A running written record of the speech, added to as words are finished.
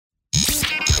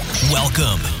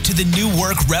Welcome to the New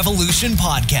Work Revolution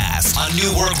podcast on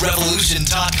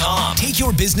newworkrevolution.com. Take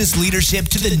your business leadership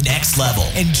to the next level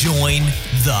and join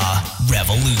the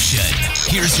revolution.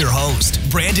 Here's your host,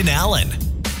 Brandon Allen.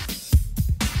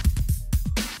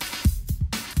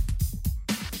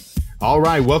 All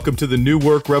right, welcome to the New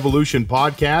Work Revolution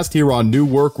podcast here on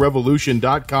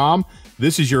newworkrevolution.com.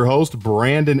 This is your host,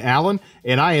 Brandon Allen,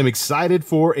 and I am excited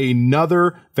for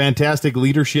another fantastic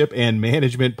leadership and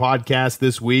management podcast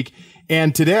this week.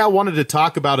 And today I wanted to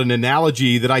talk about an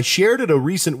analogy that I shared at a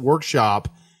recent workshop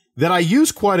that I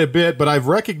use quite a bit, but I've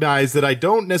recognized that I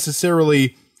don't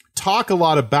necessarily talk a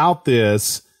lot about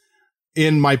this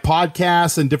in my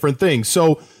podcasts and different things.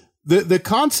 So the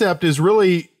concept is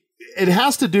really, it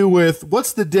has to do with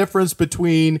what's the difference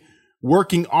between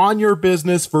working on your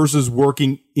business versus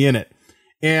working in it.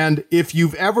 And if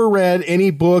you've ever read any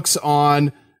books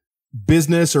on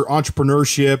business or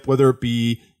entrepreneurship, whether it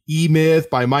be E-Myth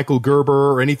by Michael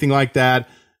Gerber or anything like that,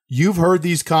 you've heard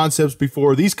these concepts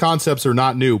before. These concepts are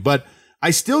not new, but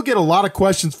I still get a lot of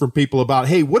questions from people about,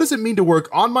 hey, what does it mean to work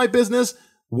on my business?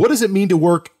 What does it mean to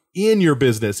work in your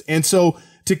business? And so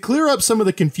to clear up some of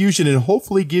the confusion and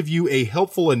hopefully give you a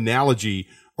helpful analogy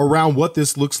around what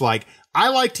this looks like, I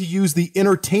like to use the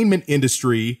entertainment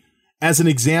industry as an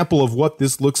example of what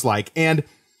this looks like. And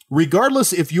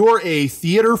regardless if you're a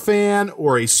theater fan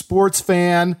or a sports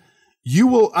fan, you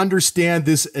will understand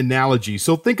this analogy.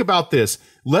 So think about this.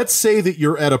 Let's say that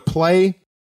you're at a play.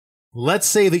 Let's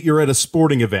say that you're at a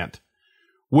sporting event.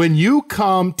 When you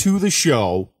come to the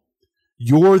show,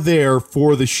 you're there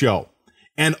for the show.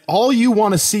 And all you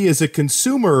want to see as a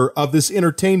consumer of this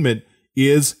entertainment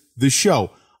is the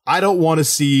show. I don't want to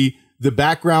see the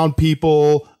background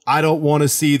people. I don't want to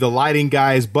see the lighting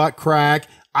guy's butt crack.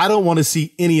 I don't want to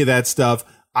see any of that stuff.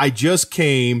 I just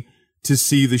came to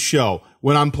see the show.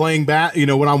 When I'm playing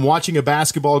when I'm watching a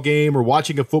basketball game or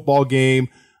watching a football game,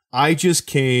 I just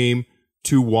came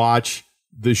to watch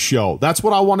the show. That's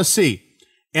what I want to see.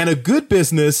 And a good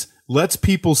business lets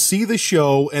people see the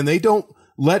show, and they don't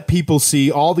let people see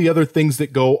all the other things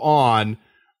that go on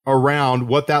around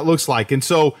what that looks like. And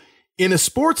so in a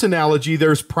sports analogy,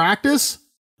 there's practice,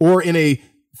 or in a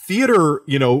theater,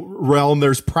 realm,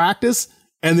 there's practice,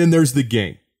 and then there's the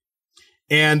game.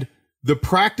 And the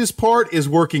practice part is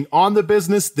working on the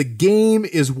business. The game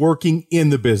is working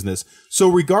in the business. So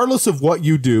regardless of what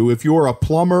you do, if you're a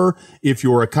plumber, if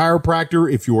you're a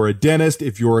chiropractor, if you're a dentist,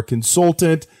 if you're a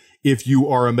consultant, if you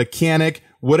are a mechanic,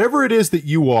 whatever it is that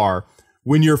you are,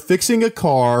 when you're fixing a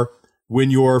car, when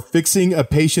you're fixing a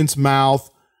patient's mouth,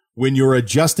 when you're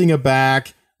adjusting a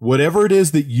back, whatever it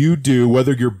is that you do,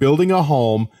 whether you're building a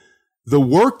home, the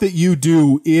work that you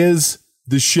do is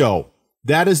the show.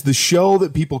 That is the show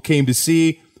that people came to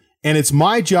see. And it's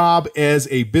my job as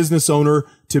a business owner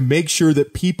to make sure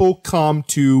that people come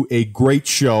to a great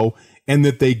show and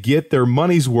that they get their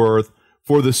money's worth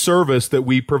for the service that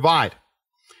we provide.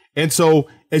 And so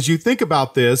as you think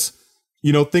about this,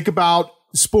 think about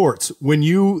sports. When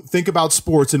you think about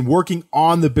sports and working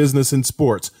on the business in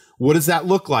sports, what does that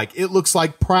look like? It looks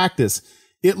like practice.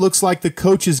 It looks like the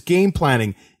coach's game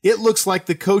planning. It looks like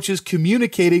the coach is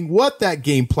communicating what that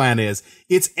game plan is.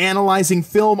 It's analyzing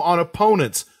film on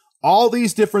opponents. All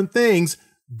these different things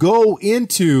go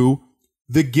into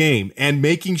the game and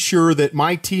making sure that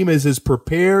my team is as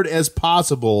prepared as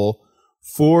possible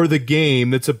for the game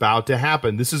that's about to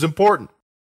happen. This is important.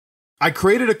 I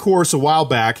created a course a while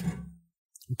back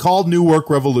called New Work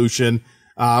Revolution,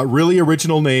 really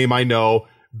original name, I know,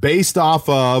 based off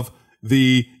of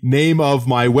the name of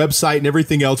my website and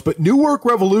everything else. But New Work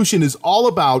Revolution is all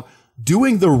about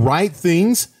doing the right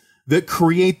things that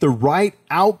create the right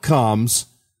outcomes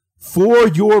for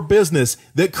your business,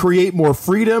 that create more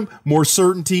freedom, more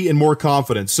certainty, and more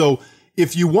confidence. So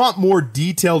if you want more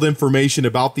detailed information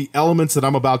about the elements that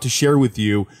I'm about to share with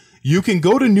you, you can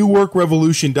go to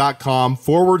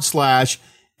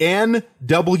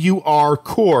newworkrevolution.com/NWR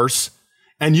course,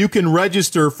 and you can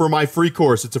register for my free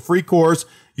course. It's a free course.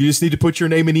 You just need to put your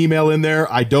name and email in there.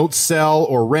 I don't sell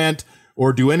or rent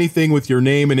or do anything with your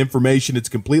name and information. It's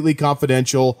completely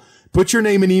confidential. Put your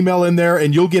name and email in there,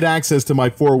 and you'll get access to my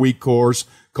 4-week course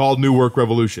called New Work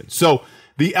Revolution. So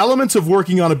the elements of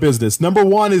working on a business. Number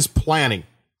one is planning.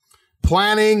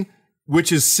 Planning,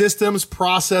 which is systems,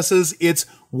 processes. It's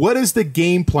what is the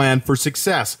game plan for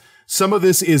success? Some of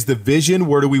this is the vision.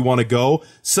 Where do we want to go?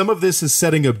 Some of this is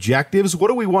setting objectives. What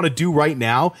do we want to do right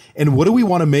now? And what do we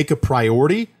want to make a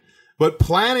priority? But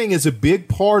planning is a big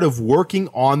part of working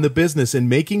on the business and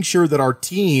making sure that our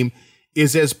team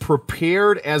is as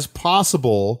prepared as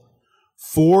possible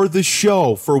for the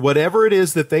show, for whatever it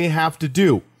is that they have to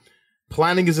do.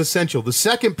 planning is essential. The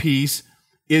second piece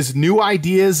is new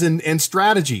ideas and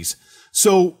strategies.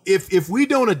 So if we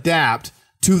don't adapt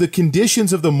to the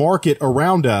conditions of the market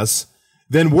around us,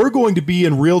 then we're going to be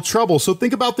in real trouble. So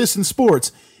think about this in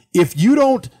sports. If you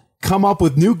don't come up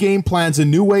with new game plans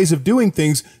and new ways of doing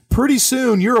things, pretty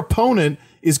soon your opponent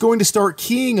is going to start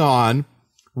keying on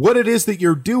what it is that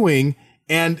you're doing,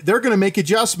 and they're going to make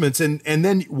adjustments. And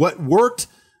then what worked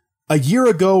a year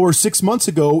ago or 6 months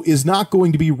ago is not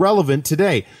going to be relevant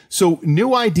today. So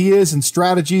new ideas and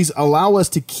strategies allow us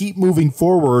to keep moving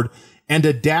forward and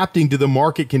adapting to the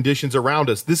market conditions around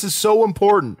us. This is so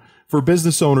important for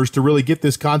business owners to really get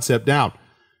this concept down.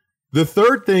 The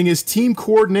third thing is team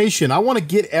coordination. I want to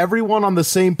get everyone on the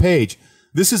same page.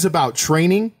 This is about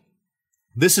training.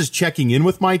 This is checking in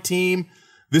with my team.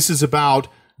 This is about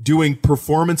doing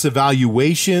performance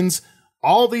evaluations.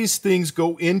 All these things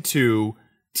go into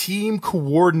team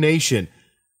coordination.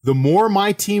 The more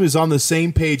my team is on the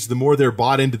same page, the more they're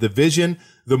bought into the vision,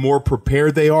 the more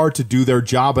prepared they are to do their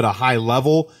job at a high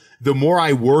level, the more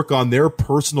I work on their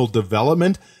personal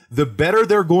development, the better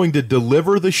they're going to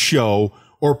deliver the show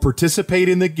or participate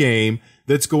in the game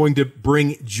that's going to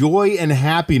bring joy and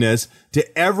happiness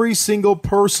to every single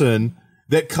person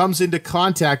that comes into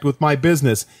contact with my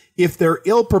business. If they're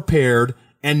ill prepared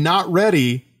and not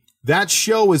ready, that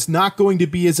show is not going to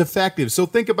be as effective. So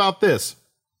think about this.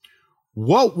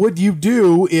 What would you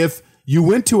do if you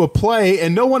went to a play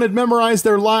and no one had memorized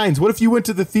their lines? What if you went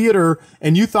to the theater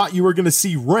and you thought you were going to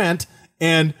see Rent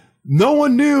and no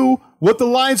one knew what the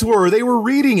lines were? They were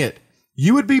reading it.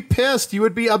 You would be pissed. You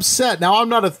would be upset. Now, I'm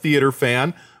not a theater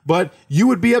fan, but you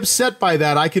would be upset by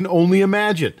that. I can only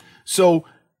imagine. So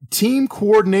team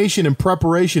coordination and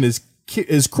preparation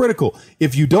is critical.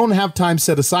 If you don't have time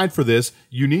set aside for this,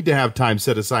 you need to have time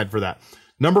set aside for that.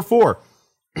 Number 4,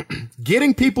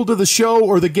 getting people to the show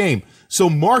or the game. So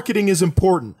marketing is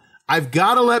important. I've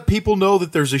got to let people know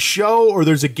that there's a show or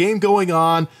there's a game going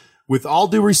on. With all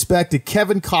due respect to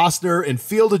Kevin Costner and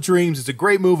Field of Dreams, it's a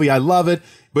great movie. I love it.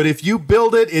 But if you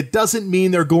build it, it doesn't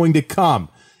mean they're going to come.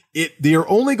 They're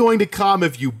only going to come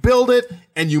if you build it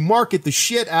and you market the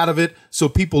shit out of it so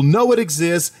people know it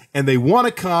exists and they want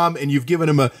to come, and you've given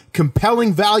them a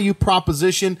compelling value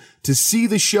proposition to see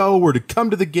the show or to come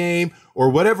to the game or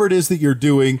whatever it is that you're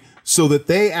doing, so that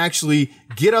they actually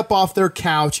get up off their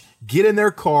couch, get in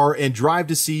their car, and drive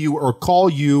to see you or call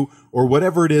you or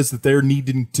whatever it is that they're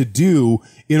needing to do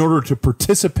in order to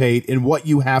participate in what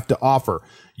you have to offer.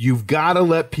 You've got to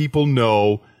let people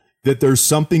know that there's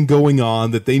something going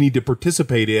on that they need to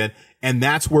participate in, and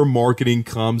that's where marketing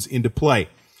comes into play.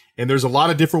 And there's a lot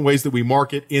of different ways that we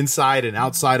market inside and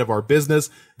outside of our business.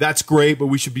 That's great, but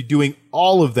we should be doing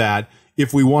all of that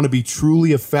if we want to be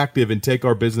truly effective and take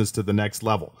our business to the next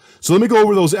level. So let me go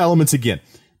over those elements again.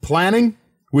 Planning,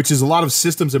 which is a lot of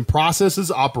systems and processes,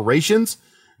 operations.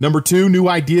 Number 2, new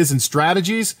ideas and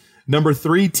strategies. Number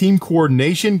 3, team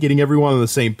coordination, getting everyone on the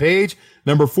same page.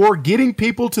 Number 4, getting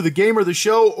people to the game or the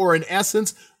show, or in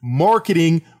essence,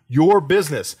 marketing your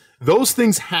business. Those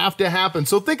things have to happen.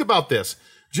 So think about this.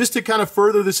 Just to kind of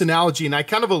further this analogy, and I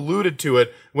kind of alluded to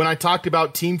it when I talked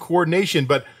about team coordination,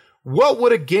 but what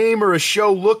would a game or a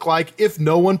show look like if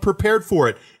no one prepared for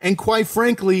it? And quite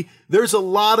frankly, there's a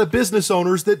lot of business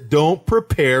owners that don't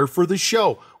prepare for the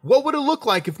show. What would it look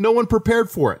like if no one prepared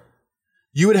for it?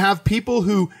 You would have people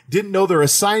who didn't know their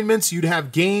assignments. You'd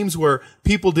have games where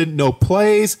people didn't know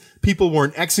plays. People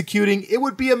weren't executing. It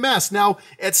would be a mess. Now,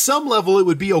 at some level, it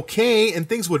would be okay and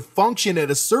things would function at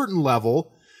a certain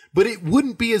level, but it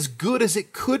wouldn't be as good as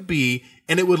it could be,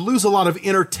 and it would lose a lot of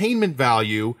entertainment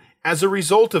value as a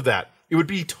result of that. It would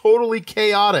be totally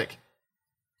chaotic.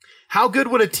 How good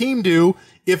would a team do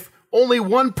if only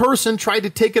one person tried to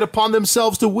take it upon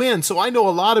themselves to win? So I know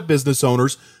a lot of business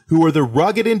owners who are the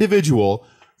rugged individual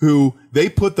who they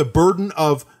put the burden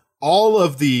of all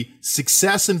of the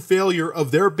success and failure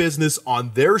of their business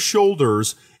on their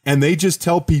shoulders, and they just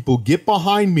tell people, get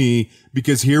behind me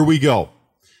because here we go.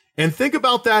 And think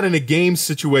about that in a game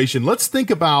situation. Let's think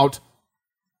about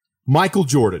Michael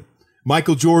Jordan.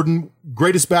 Michael Jordan,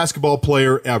 greatest basketball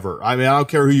player ever. I mean, I don't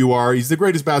care who you are. He's the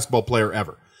greatest basketball player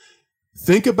ever.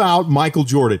 Think about Michael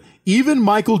Jordan. Even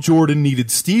Michael Jordan needed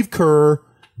Steve Kerr,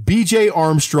 B.J.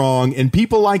 Armstrong, and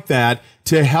people like that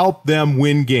to help them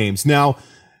win games. Now,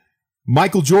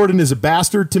 Michael Jordan is a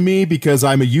bastard to me because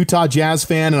I'm a Utah Jazz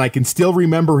fan, and I can still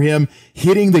remember him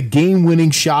hitting the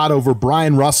game-winning shot over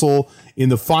Brian Russell in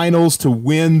the finals to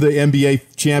win the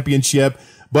NBA championship.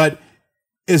 But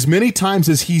as many times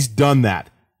as he's done that,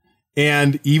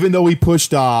 and even though he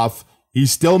pushed off, he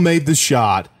still made the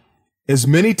shot. As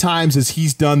many times as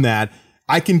he's done that,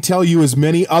 I can tell you as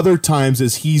many other times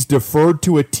as he's deferred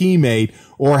to a teammate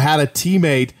or had a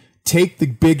teammate take the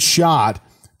big shot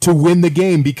to win the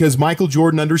game, because Michael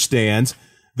Jordan understands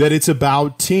that it's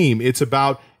about team. It's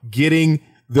about getting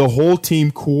the whole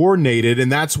team coordinated,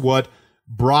 and that's what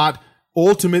brought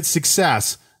ultimate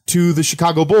success to the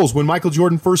Chicago Bulls. When Michael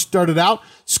Jordan first started out,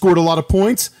 scored a lot of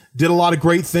points, did a lot of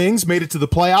great things, made it to the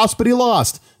playoffs, but he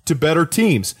lost to better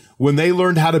teams. When they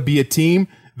learned how to be a team,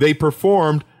 they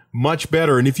performed much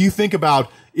better. And if you think about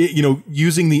it,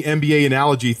 using the NBA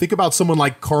analogy, think about someone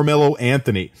like Carmelo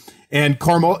Anthony. And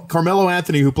Carmelo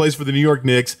Anthony, who plays for the New York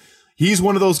Knicks, he's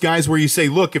one of those guys where you say,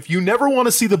 look, if you never want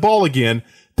to see the ball again,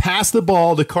 pass the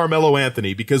ball to Carmelo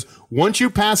Anthony, because once you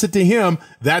pass it to him,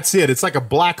 that's it. It's like a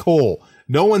black hole.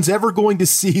 No one's ever going to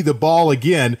see the ball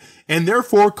again. And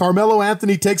therefore, Carmelo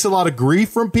Anthony takes a lot of grief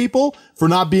from people for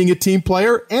not being a team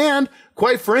player. And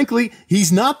quite frankly,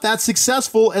 he's not that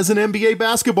successful as an NBA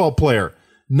basketball player.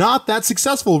 Not that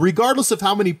successful, regardless of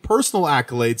how many personal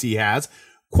accolades he has.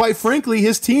 Quite frankly,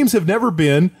 his teams have never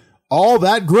been all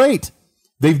that great.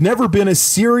 They've never been a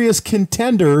serious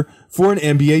contender for an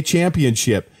NBA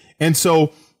championship. And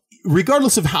so,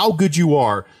 regardless of how good you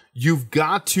are, you've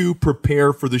got to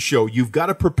prepare for the show. You've got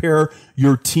to prepare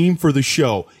your team for the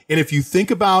show. And if you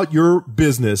think about your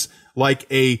business like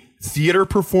a theater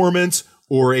performance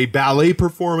or a ballet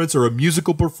performance or a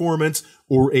musical performance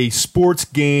or a sports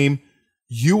game,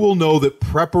 you will know that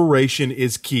preparation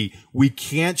is key. We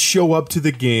can't show up to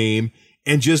the game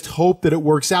and just hope that it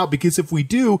works out, because if we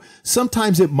do,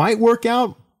 sometimes it might work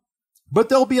out, but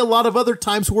there'll be a lot of other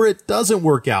times where it doesn't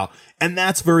work out. And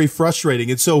that's very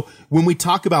frustrating. And so when we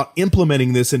talk about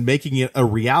implementing this and making it a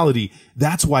reality,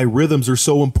 that's why rhythms are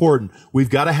so important. We've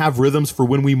got to have rhythms for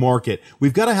when we market.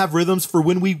 We've got to have rhythms for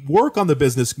when we work on the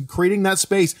business and creating that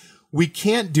space. We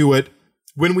can't do it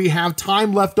when we have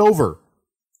time left over,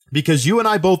 because you and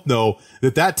I both know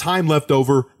that time left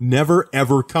over never,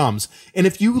 ever comes. And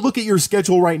if you look at your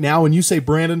schedule right now and you say,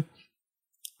 Brandon,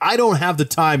 I don't have the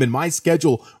time in my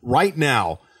schedule right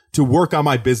now to work on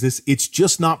my business, it's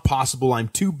just not possible, I'm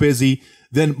too busy,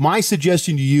 then my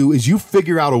suggestion to you is you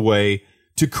figure out a way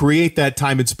to create that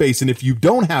time and space. And if you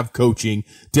don't have coaching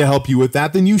to help you with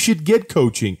that, then you should get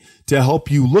coaching to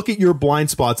help you look at your blind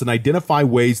spots and identify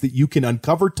ways that you can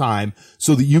uncover time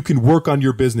so that you can work on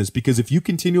your business. Because if you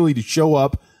continually to show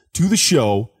up to the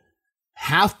show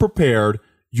half prepared,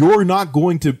 you're not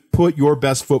going to put your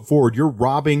best foot forward. You're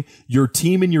robbing your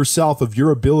team and yourself of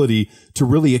your ability to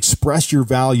really express your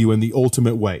value in the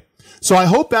ultimate way. So I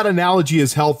hope that analogy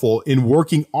is helpful in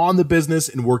working on the business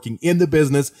and working in the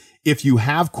business. If you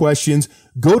have questions,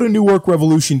 go to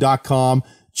newworkrevolution.com.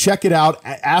 Check it out.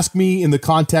 Ask me in the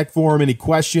contact form any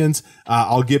questions.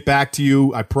 I'll get back to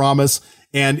you, I promise.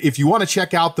 And if you want to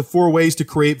check out the 4 Ways to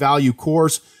Create Value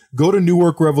course, go to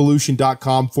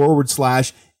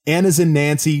newworkrevolution.com/N as in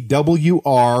Nancy,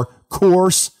 WR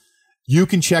course. You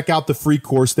can check out the free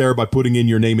course there by putting in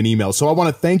your name and email. So I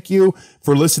want to thank you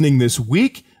for listening this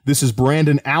week. This is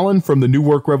Brandon Allen from the New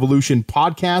Work Revolution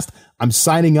podcast. I'm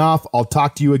signing off. I'll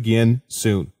talk to you again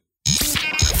soon.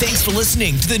 Thanks for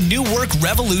listening to the New Work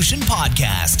Revolution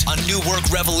podcast on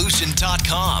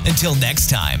newworkrevolution.com. Until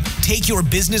next time, take your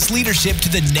business leadership to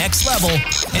the next level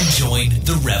and join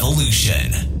the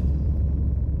revolution.